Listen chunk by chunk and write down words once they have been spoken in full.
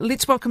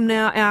Let's welcome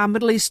now our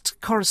Middle East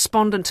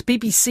correspondent,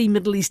 BBC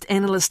Middle East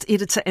analyst,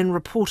 editor and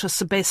reporter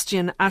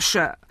Sebastian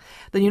Usher.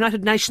 The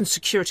United Nations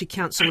Security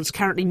Council is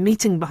currently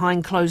meeting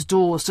behind closed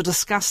doors to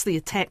discuss the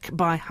attack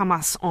by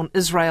Hamas on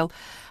Israel.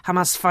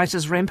 Hamas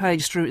fighters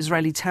rampaged through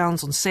Israeli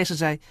towns on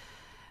Saturday.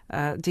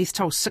 Death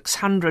toll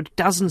 600,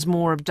 dozens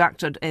more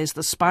abducted as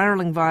the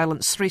spiralling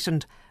violence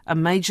threatened a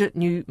major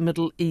new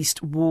Middle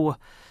East war.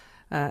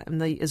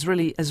 And the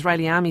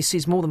Israeli army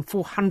says more than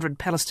 400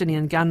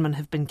 Palestinian gunmen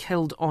have been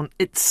killed on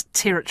its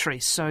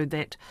territory. So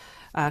that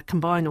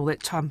combined all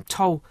that time,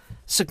 toll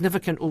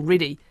significant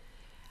already.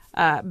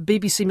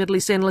 BBC Middle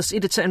East analyst,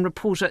 editor and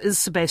reporter is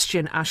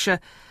Sebastian Usher.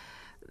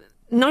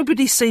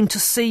 Nobody seemed to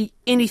see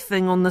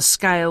anything on the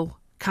scale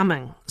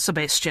coming,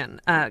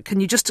 Sebastian. Can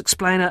you just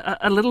explain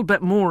a little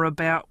bit more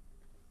about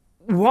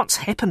what's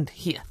happened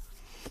here?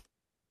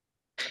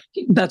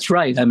 That's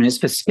right. I mean, it's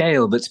the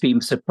scale that's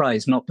been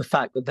surprised, not the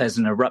fact that there's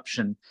an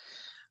eruption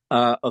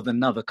of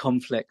another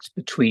conflict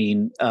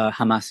between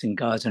Hamas in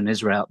Gaza and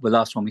Israel. The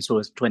last one we saw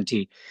was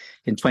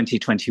in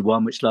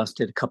 2021, which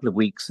lasted a couple of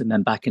weeks, and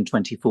then back in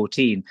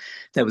 2014,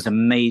 there was a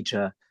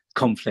major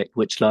conflict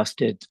which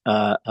lasted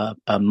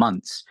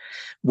months.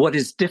 What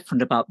is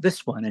different about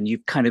this one, and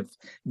you've kind of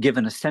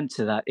given a sense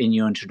of that in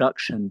your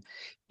introduction,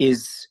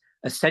 is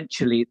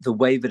essentially the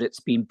way that it's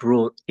been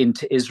brought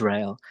into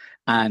Israel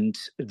and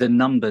the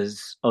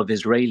numbers of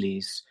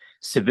Israelis,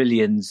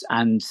 civilians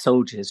and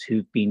soldiers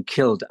who've been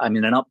killed. I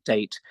mean, an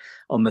update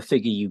on the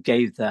figure you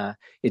gave there,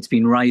 it's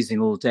been rising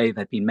all day.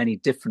 There have been many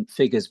different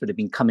figures that have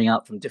been coming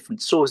out from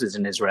different sources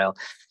in Israel.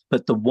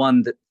 But the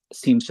one that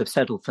seems to have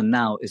settled for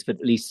now is that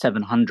at least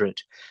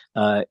 700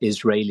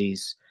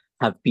 Israelis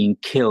have been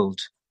killed.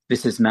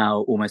 This is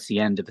now almost the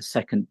end of the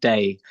second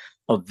day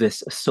of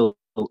this assault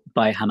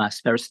by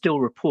Hamas. There are still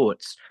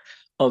reports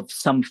of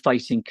some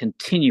fighting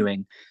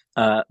continuing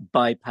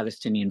by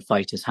Palestinian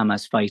fighters,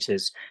 Hamas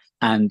fighters,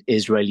 and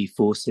Israeli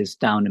forces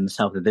down in the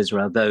south of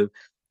Israel, though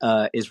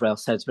Israel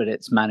says that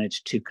it's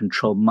managed to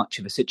control much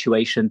of the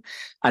situation.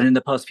 And in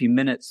the past few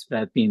minutes, there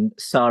have been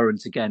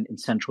sirens again in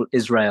central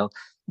Israel,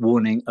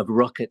 warning of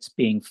rockets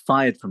being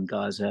fired from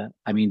Gaza.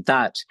 I mean,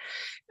 that,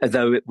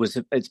 though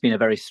it's been a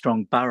very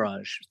strong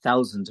barrage,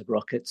 thousands of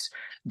rockets,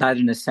 that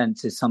in a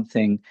sense is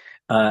something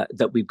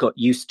that we've got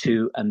used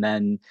to. And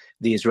then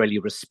the Israeli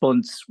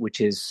response, which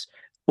is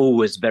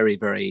always very,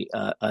 very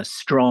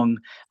strong,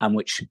 and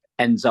which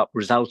ends up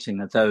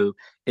resulting, although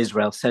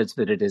Israel says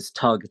that it is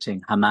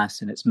targeting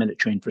Hamas and its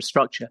military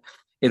infrastructure,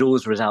 it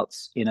always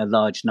results in a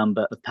large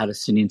number of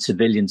Palestinian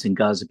civilians in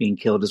Gaza being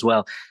killed as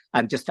well.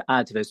 And just to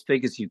add to those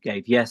figures you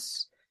gave,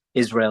 yes,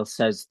 Israel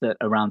says that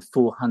around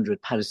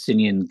 400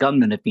 Palestinian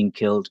gunmen have been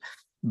killed,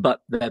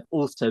 but there have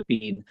also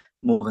been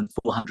more than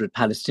 400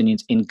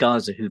 Palestinians in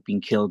Gaza who've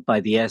been killed by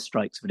the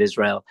airstrikes that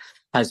Israel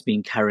has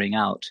been carrying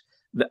out.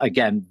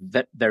 Again,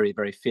 very,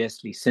 very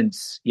fiercely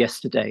since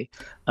yesterday,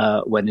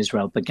 when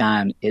Israel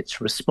began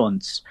its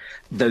response.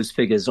 Those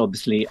figures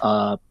obviously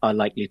are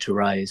likely to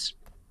rise.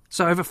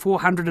 So over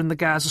 400 in the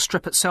Gaza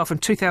Strip itself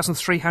and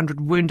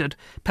 2,300 wounded,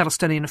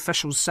 Palestinian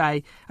officials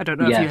say. I don't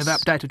know if you have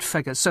updated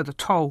figures. So the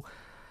toll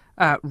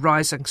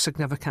rising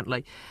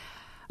significantly.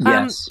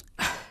 Yes.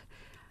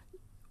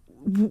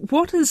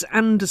 What is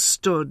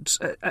understood,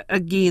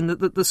 again,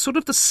 that the sort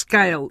of the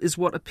scale is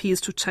what appears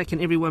to have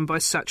taken everyone by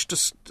such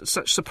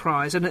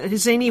surprise. And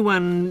has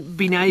anyone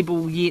been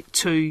able yet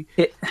to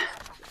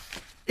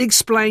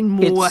explain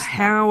more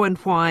how and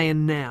why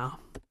and now?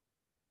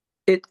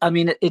 It's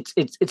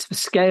the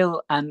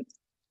scale and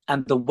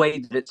the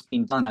way that it's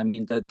been done. I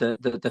mean,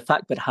 the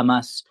fact that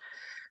Hamas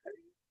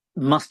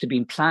must have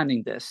been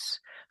planning this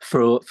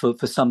for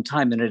some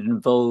time, and it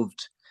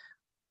involved,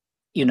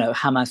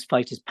 Hamas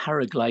fighters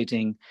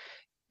paragliding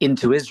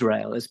into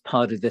Israel as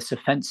part of this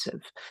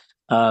offensive.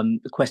 The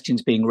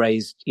questions being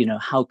raised,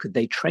 how could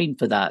they train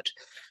for that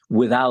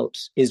without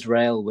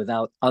Israel,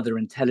 without other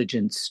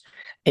intelligence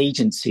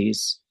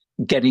agencies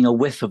getting a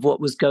whiff of what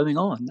was going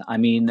on? I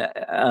mean,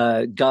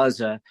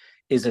 Gaza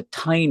is a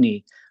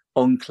tiny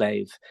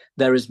enclave.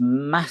 There is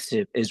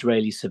massive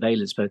Israeli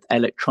surveillance, both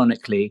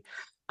electronically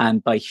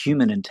and by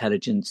human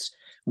intelligence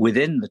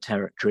within the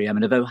territory. I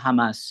mean, although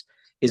Hamas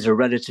is a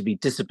relatively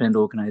disciplined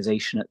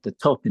organization at the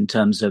top in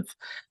terms of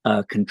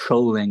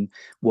controlling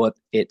what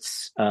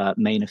its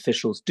main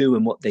officials do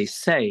and what they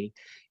say,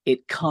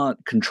 it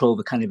can't control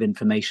the kind of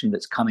information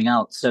that's coming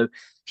out. So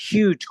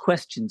huge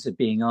questions are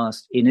being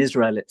asked in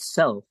Israel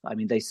itself. I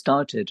mean, they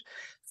started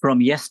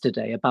from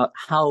yesterday about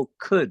how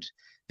could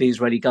the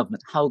Israeli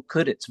government, how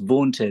could its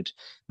vaunted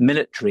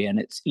military and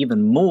its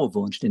even more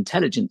vaunted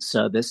intelligence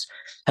service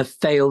have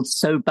failed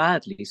so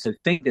badly? So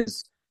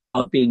fingers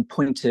are being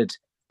pointed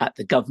at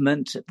the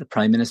government, at the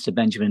Prime Minister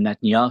Benjamin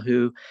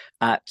Netanyahu,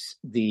 at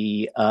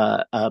the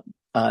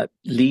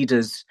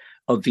leaders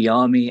of the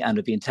army and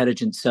of the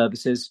intelligence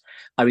services.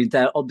 I mean,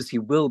 there obviously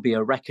will be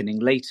a reckoning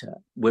later.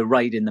 We're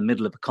right in the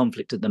middle of a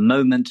conflict at the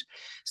moment.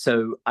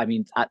 So, I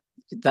mean,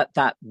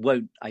 that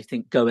won't, I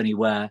think, go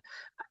anywhere.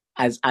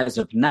 as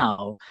of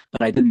now,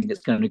 but I don't think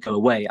it's going to go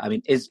away. I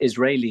mean,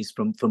 Israelis,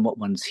 from what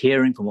one's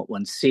hearing, from what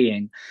one's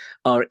seeing,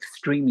 are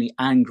extremely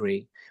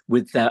angry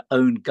with their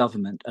own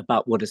government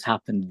about what has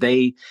happened.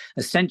 They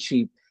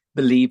essentially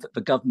believe that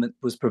the government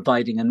was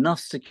providing enough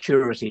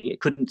security;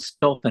 it couldn't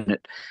stop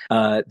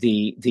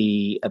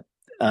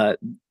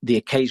the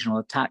occasional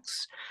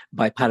attacks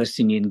by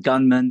Palestinian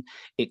gunmen.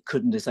 It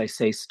couldn't, as I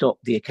say, stop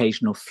the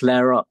occasional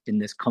flare-up in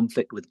this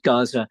conflict with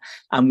Gaza.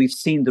 And we've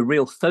seen the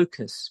real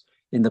focus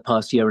in the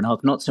past year and a half,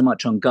 not so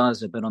much on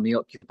Gaza, but on the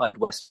occupied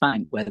West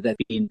Bank, where there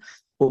have been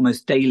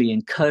almost daily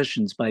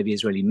incursions by the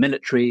Israeli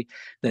military.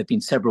 There have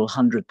been several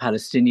hundred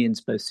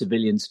Palestinians, both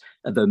civilians,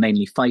 although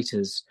mainly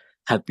fighters,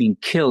 have been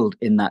killed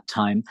in that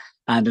time.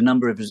 And a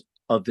number of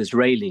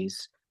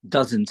Israelis,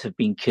 dozens, have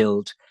been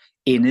killed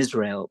in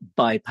Israel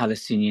by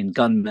Palestinian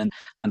gunmen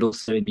and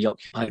also in the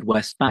occupied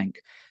West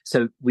Bank.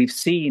 So we've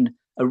seen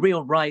a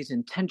real rise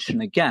in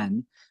tension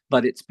again,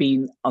 but it's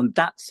been on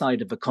that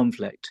side of the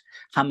conflict.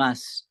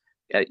 Hamas,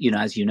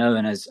 as you know,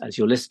 and as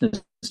your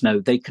listeners know,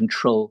 they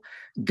control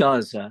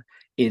Gaza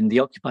in the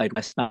occupied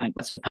West Bank.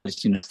 That's the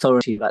Palestinian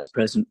Authority, that's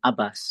President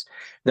Abbas.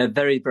 They're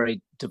very,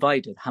 very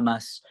divided.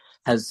 Hamas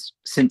has,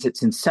 since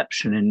its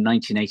inception in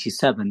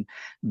 1987,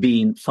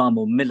 been far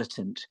more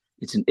militant.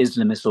 It's an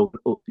Islamist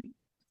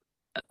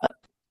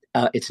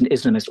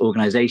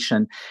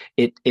organization.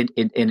 In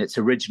its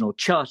original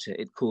charter,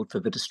 it called for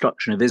the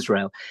destruction of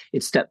Israel.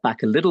 It stepped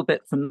back a little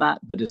bit from that,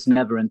 but it's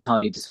never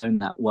entirely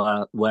disowned that.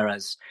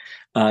 Whereas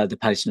the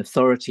Palestinian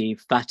Authority,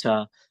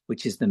 Fatah,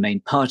 which is the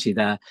main party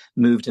there,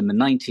 moved in the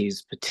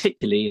 90s,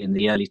 particularly in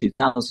the early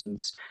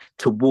 2000s,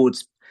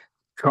 towards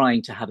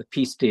trying to have a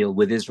peace deal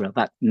with Israel.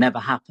 That never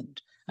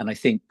happened. And I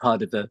think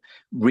part of the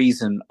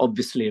reason,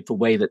 obviously, of the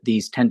way that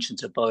these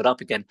tensions have boiled up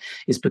again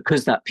is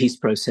because that peace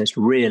process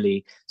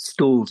really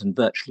stalled and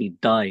virtually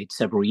died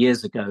several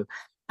years ago.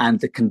 And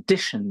the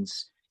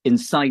conditions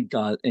inside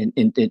Gaza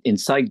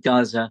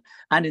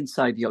and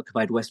inside the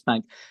occupied West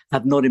Bank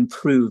have not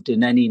improved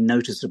in any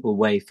noticeable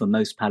way for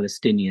most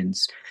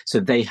Palestinians. So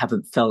they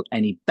haven't felt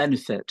any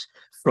benefit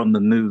from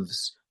the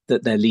moves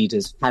that their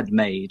leaders had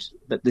made.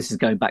 But this is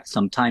going back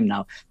some time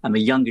now. And the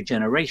younger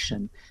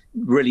generation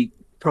really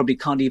probably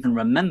can't even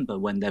remember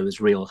when there was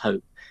real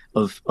hope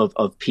of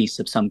peace,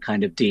 of some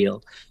kind of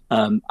deal.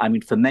 I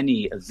mean, for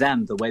many of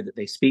them, the way that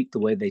they speak, the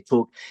way they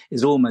talk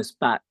is almost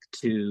back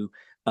to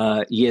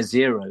year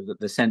zero, that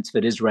the sense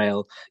that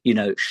Israel,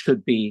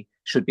 should be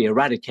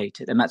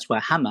eradicated. And that's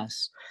where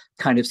Hamas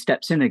kind of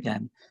steps in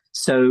again.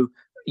 So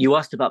you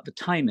asked about the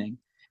timing.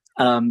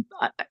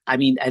 I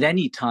mean, at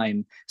any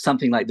time,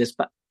 something like this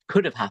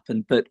could have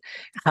happened, but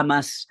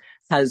Hamas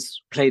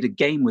has played a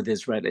game with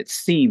Israel, it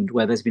seemed,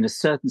 where there's been a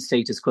certain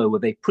status quo where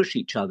they push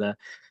each other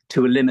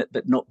to a limit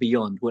but not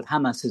beyond. What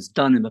Hamas has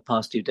done in the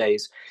past 2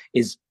 days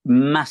is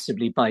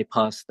massively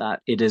bypassed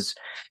that. It has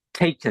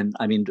taken,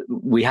 I mean,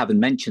 we haven't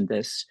mentioned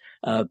this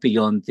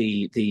beyond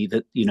the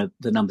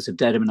numbers of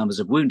dead and the numbers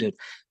of wounded,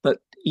 but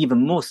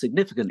even more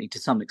significantly to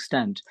some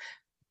extent,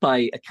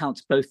 by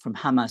accounts both from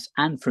Hamas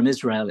and from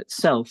Israel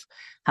itself,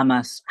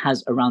 Hamas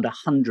has around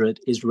 100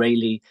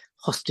 Israeli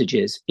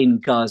hostages in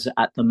Gaza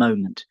at the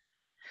moment.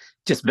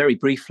 Just very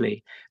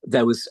briefly,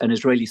 there was an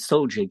Israeli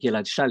soldier,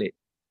 Gilad Shalit,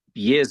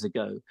 years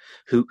ago,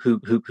 who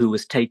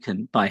was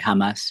taken by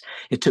Hamas.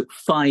 It took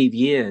 5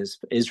 years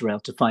for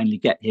Israel to finally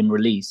get him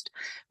released,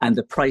 and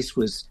the price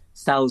was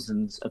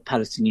thousands of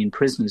Palestinian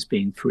prisoners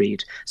being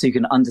freed. So you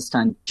can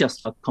understand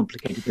just how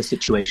complicated the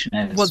situation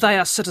is. Well, they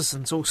are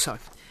citizens also.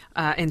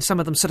 And some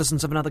of them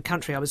citizens of another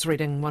country. I was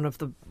reading one of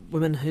the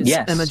women whose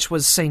image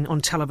was seen on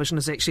television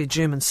as actually a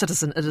German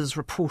citizen, it is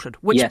reported.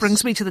 Which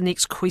brings me to the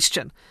next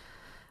question.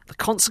 The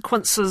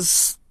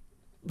consequences,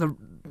 the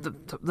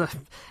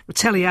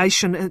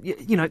retaliation,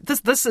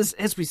 this is,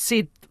 as we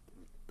said,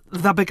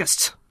 the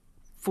biggest.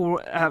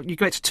 For you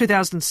go to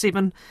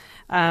 2007,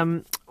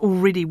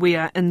 already we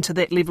are into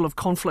that level of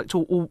conflict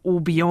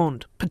or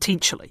beyond,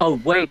 potentially. Oh,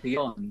 way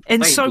beyond.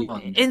 And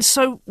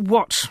so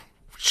what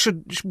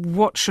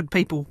should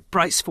people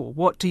brace for?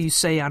 What do you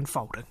see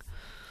unfolding?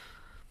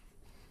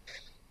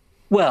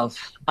 Well,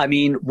 I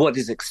mean, what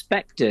is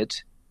expected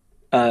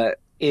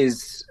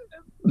is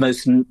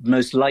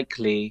most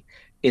likely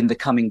in the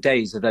coming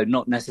days, although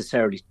not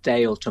necessarily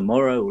today or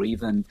tomorrow or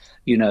even,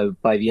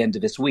 by the end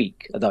of this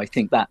week, although I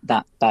think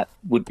that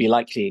would be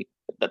likely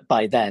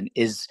by then,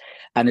 is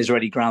an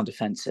Israeli ground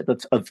offensive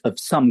of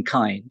some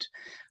kind.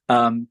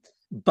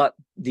 But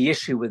the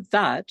issue with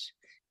that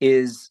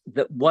is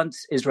that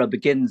once Israel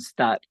begins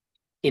that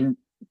in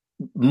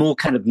more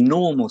kind of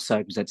normal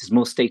circumstances,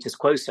 more status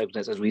quo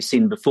circumstances, as we've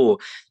seen before,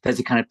 there's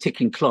a kind of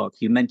ticking clock.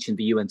 You mentioned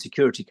the UN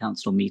Security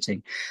Council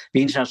meeting.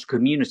 The international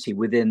community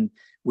within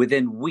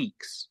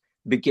weeks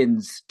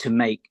begins to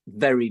make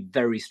very,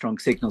 very strong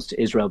signals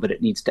to Israel that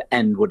it needs to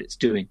end what it's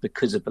doing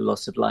because of the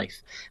loss of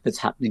life that's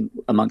happening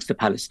amongst the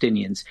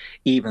Palestinians,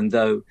 even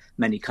though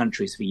many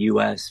countries, the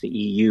US, the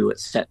EU,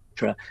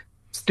 etc.,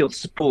 still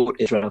support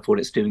Israel for what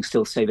it's doing,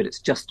 still say that it's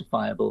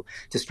justifiable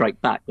to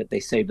strike back, but they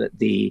say that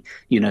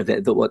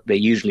that what they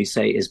usually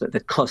say is that the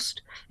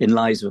cost in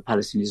lives of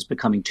Palestinians is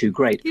becoming too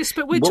great. Yes,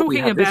 but we're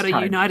talking about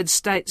a United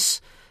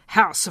States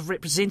House of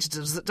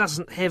Representatives that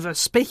doesn't have a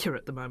speaker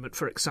at the moment,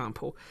 for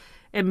example,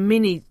 and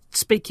many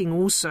speaking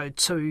also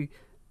to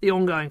the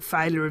ongoing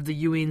failure of the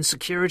UN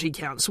Security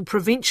Council.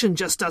 Prevention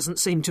just doesn't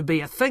seem to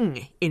be a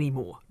thing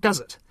anymore, does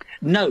it?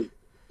 No.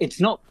 It's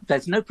not.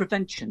 There's no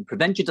prevention.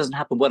 Prevention doesn't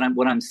happen. What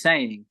I'm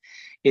saying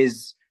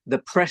is the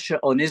pressure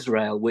on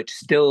Israel, which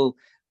still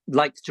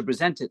likes to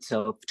present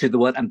itself to the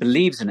world and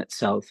believes in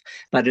itself,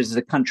 that it is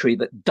a country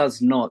that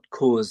does not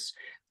cause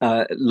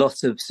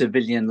loss of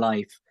civilian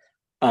life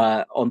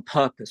on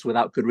purpose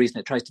without good reason.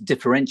 It tries to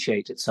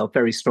differentiate itself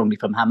very strongly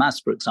from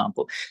Hamas, for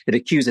example. It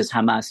accuses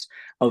Hamas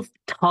of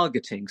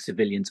targeting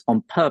civilians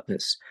on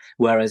purpose,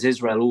 whereas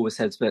Israel always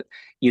says that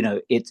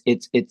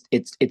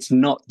it's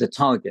not the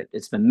target.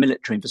 It's the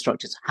military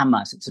infrastructure. It's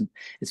Hamas.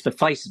 It's the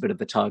FISA of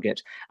the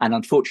target, and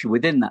unfortunately,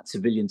 within that,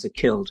 civilians are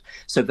killed.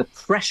 So the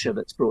pressure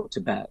that's brought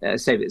to bear,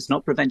 say that it's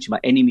not prevention by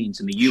any means,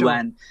 and the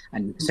UN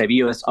and say the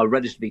US are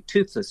relatively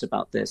toothless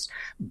about this,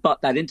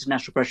 but that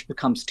international pressure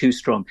becomes too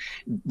strong.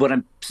 What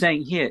I'm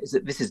saying here is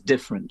that this is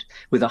different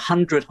with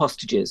 100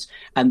 hostages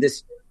and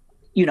this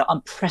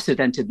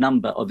unprecedented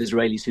number of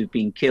Israelis who've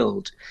been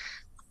killed.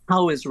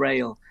 How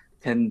Israel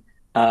can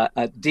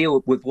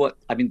deal with what,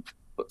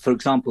 for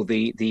example,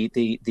 the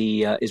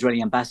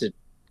Israeli ambassador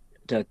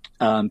to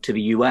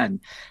the UN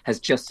has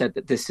just said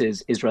that this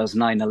is Israel's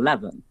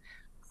 9/11.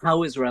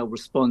 How Israel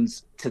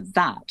responds to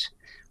that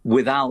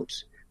without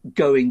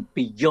going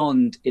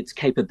beyond its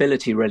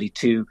capability really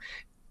to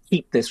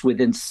keep this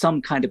within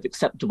some kind of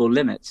acceptable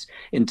limits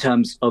in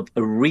terms of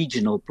a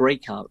regional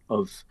breakout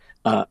of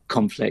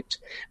conflict.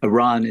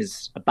 Iran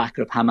is a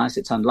backer of Hamas.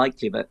 It's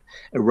unlikely that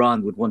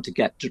Iran would want to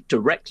get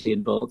directly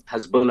involved.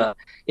 Hezbollah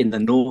in the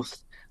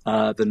north,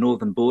 the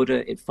northern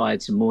border, it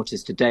fired some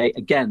mortars today.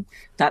 Again,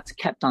 that's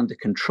kept under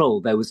control.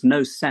 There was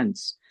no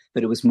sense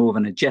that it was more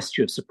than a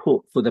gesture of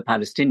support for the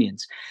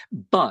Palestinians.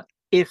 But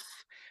if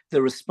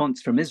the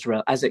response from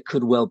Israel, as it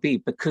could well be,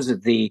 because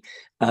of the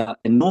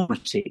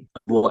enormity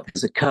of what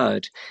has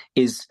occurred,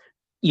 is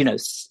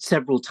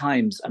several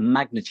times a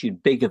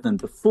magnitude bigger than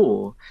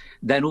before,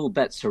 then all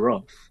bets are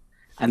off.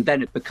 And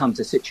then it becomes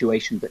a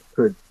situation that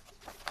could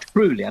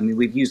truly,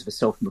 we've used the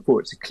cell phone before,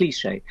 it's a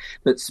cliche,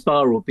 but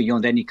spiral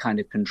beyond any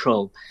kind of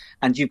control.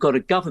 And you've got a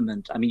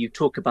government, you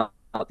talk about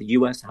the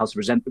US, the House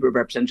of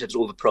Representatives,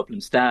 all the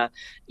problems there.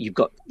 You've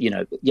got,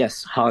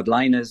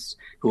 hardliners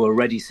who are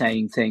already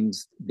saying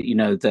things,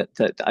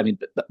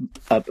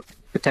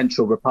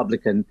 potential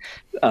Republican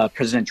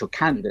presidential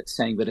candidates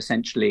saying that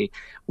essentially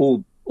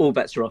all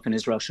bets are off and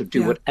Israel should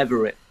do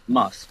whatever it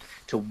must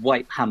to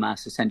wipe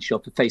Hamas essentially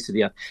off the face of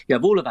the earth. You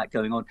have all of that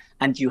going on,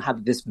 and you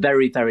have this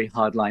very, very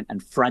hardline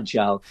and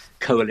fragile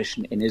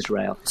coalition in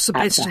Israel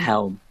at the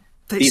helm.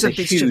 These are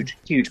huge,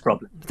 huge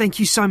problems. Thank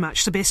you so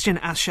much, Sebastian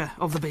Usher of the